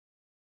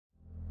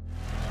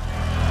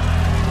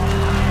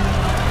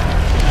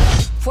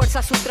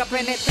fuerzas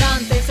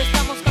ultrapenetrantes.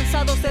 Estamos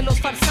cansados de los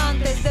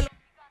farsantes, de los...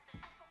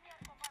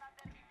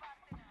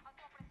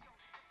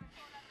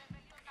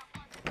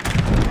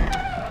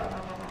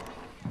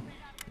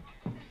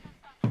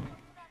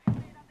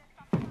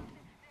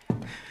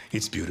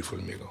 It's beautiful,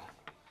 amigo.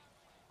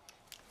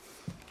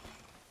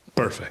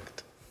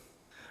 Perfect,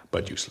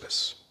 but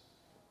useless.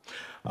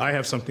 I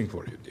have something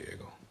for you,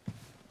 Diego.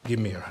 Give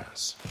me your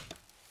hands.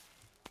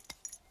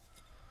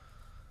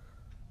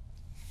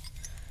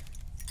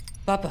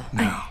 Papa.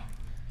 Now,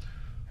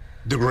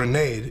 the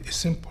grenade is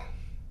simple.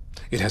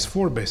 It has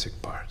 4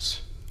 basic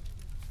parts.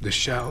 The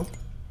shell,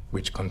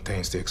 which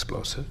contains the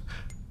explosive,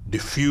 the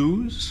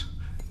fuse,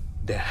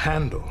 the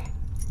handle,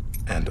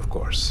 and of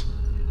course,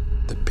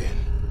 the pin.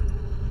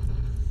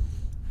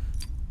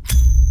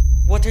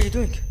 What are you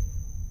doing?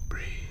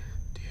 Breathe,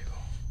 Diego.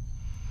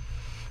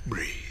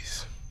 Breathe.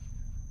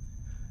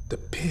 The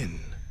pin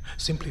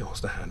simply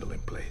holds the handle in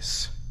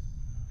place.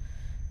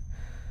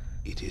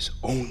 It is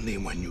only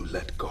when you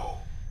let go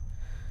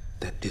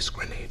that this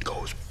grenade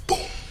goes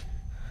boom.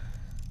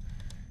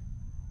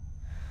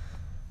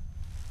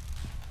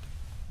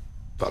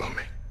 Follow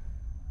me.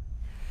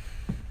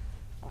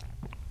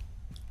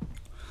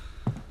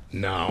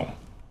 Now.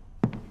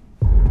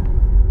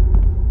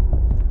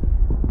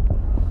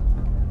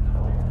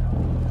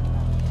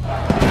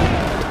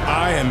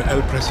 I am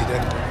El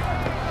Presidente,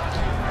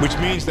 which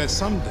means that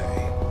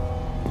someday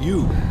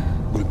you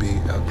will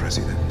be El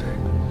Presidente.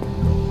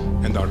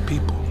 And our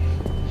people,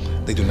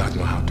 they do not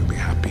know how to be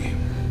happy.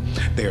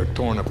 They are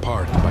torn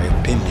apart by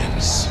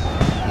opinions,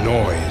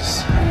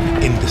 noise,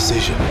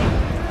 indecision,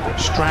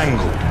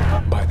 strangled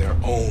by their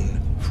own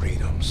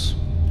freedoms.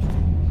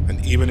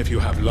 And even if you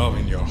have love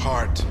in your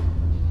heart,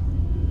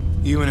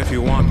 even if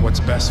you want what's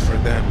best for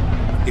them,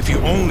 if you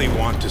only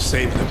want to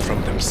save them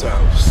from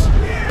themselves,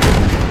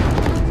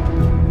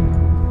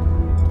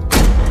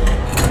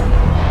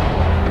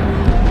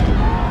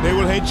 they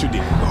will hate you,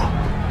 Diego.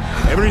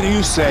 Everything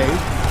you say,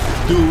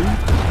 do,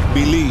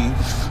 believe,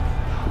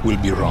 will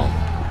be wrong.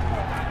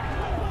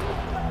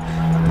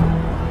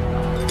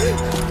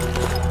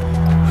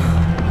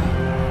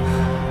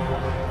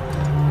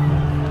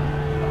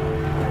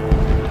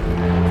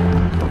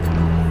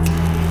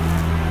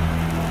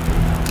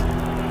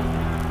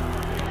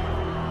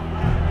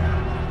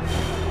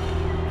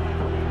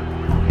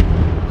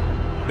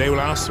 They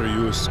will answer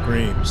you with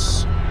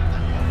screams,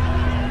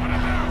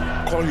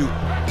 call you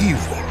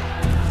evil,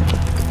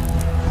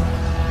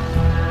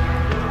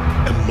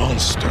 a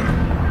monster,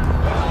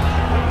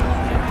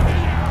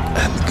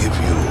 and give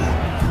you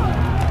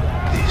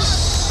this.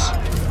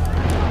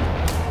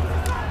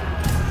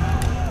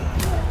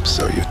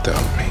 So you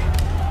tell me,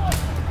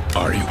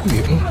 are you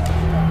evil?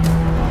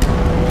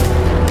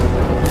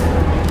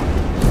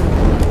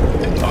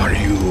 Are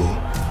you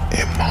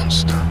a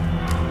monster?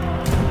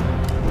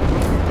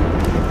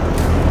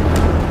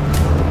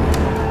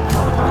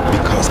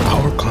 Because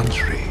our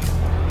country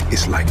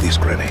is like this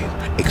grenade,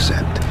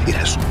 except it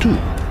has 2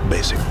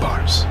 basic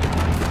parts.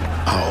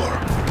 Our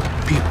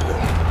people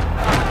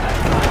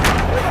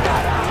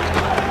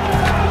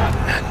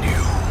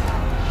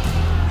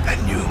and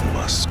you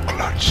must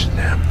clutch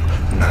them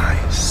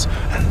nice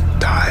and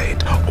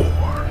tight,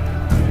 or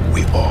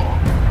we all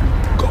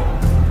go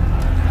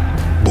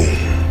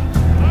boom.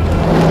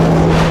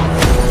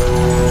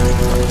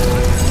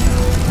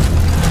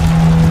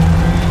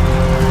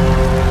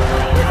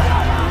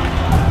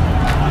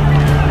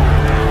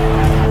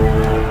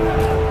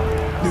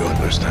 You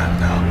understand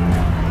now?